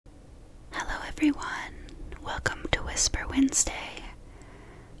everyone, welcome to Whisper Wednesday.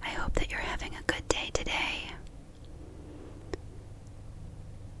 I hope that you're having a good day today.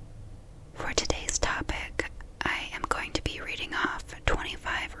 For today's topic, I am going to be reading off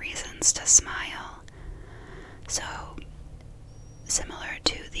 25 reasons to smile. So, similar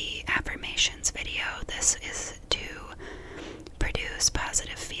to the affirmations video, this is to produce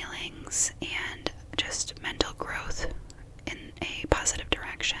positive feelings and just mental growth in a positive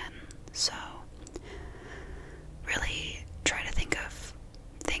direction. So, really try to think of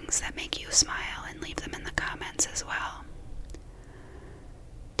things that make you smile and leave them in the comments as well.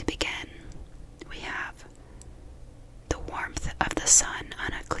 To begin, we have the warmth of the sun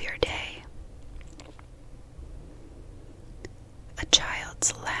on a clear day, a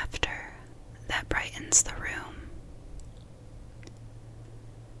child's laughter that brightens the room,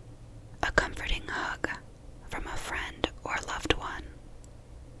 a comforting hug from a friend or loved one,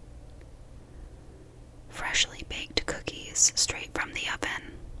 freshly baked cookies straight from the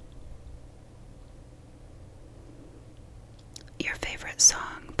oven, your favorite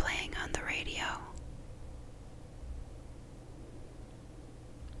song playing on the radio,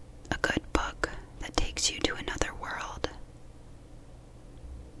 a good book that takes you to another world,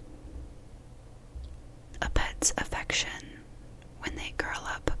 a pet's affection when they curl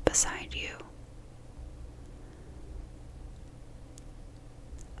up beside you,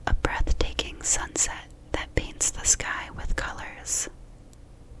 a breathtaking sunset that paints the sky with colors,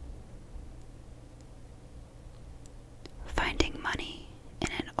 finding money in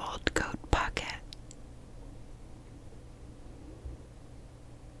an old coat pocket,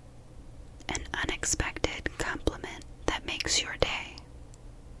 an unexpected compliment that makes your day,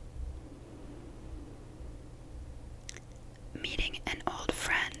 meeting an old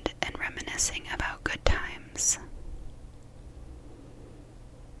friend and reminiscing about good times,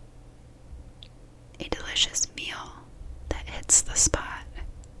 a delicious meal that hits the spot,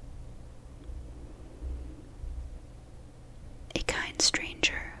 a kind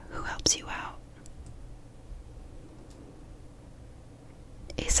stranger who helps you out,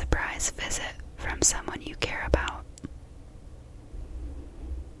 a surprise visit from someone you care about,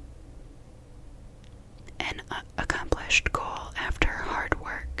 an accomplished goal after hard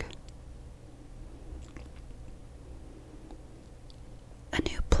work, a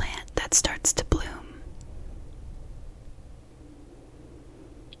new plant that starts to bloom,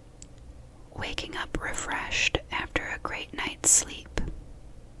 waking up refreshed after a great night's sleep,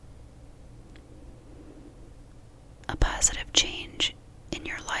 a positive change in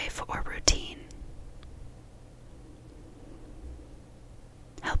your life or routine,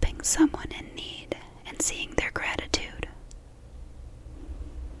 helping someone in need and seeing their gratitude,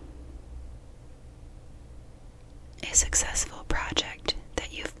 a successful project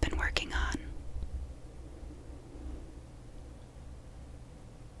that you've been working on,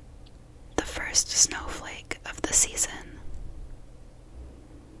 the first snowflake of the season,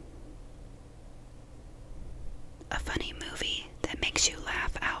 a funny movie that makes you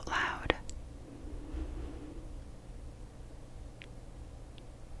laugh out loud,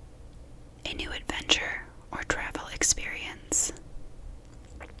 a new adventure or travel experience,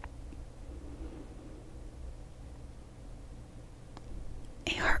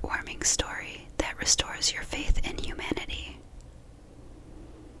 a heartwarming story that restores your faith in humanity,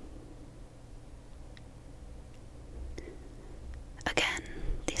 again,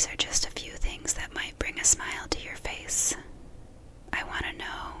 these are just a few things that might bring a smile to your face. I want to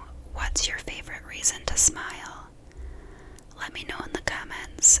know, what's your favorite reason to smile? Let me know in the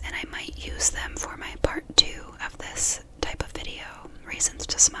comments, and I might use them for my part 2 of this type of video, Reasons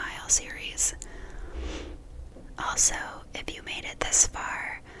to Smile series. Also, if you made it this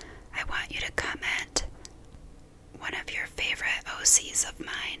far, I want you to comment one of your favorite OCs of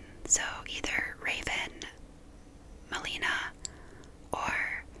mine. So either Raven, Melina, or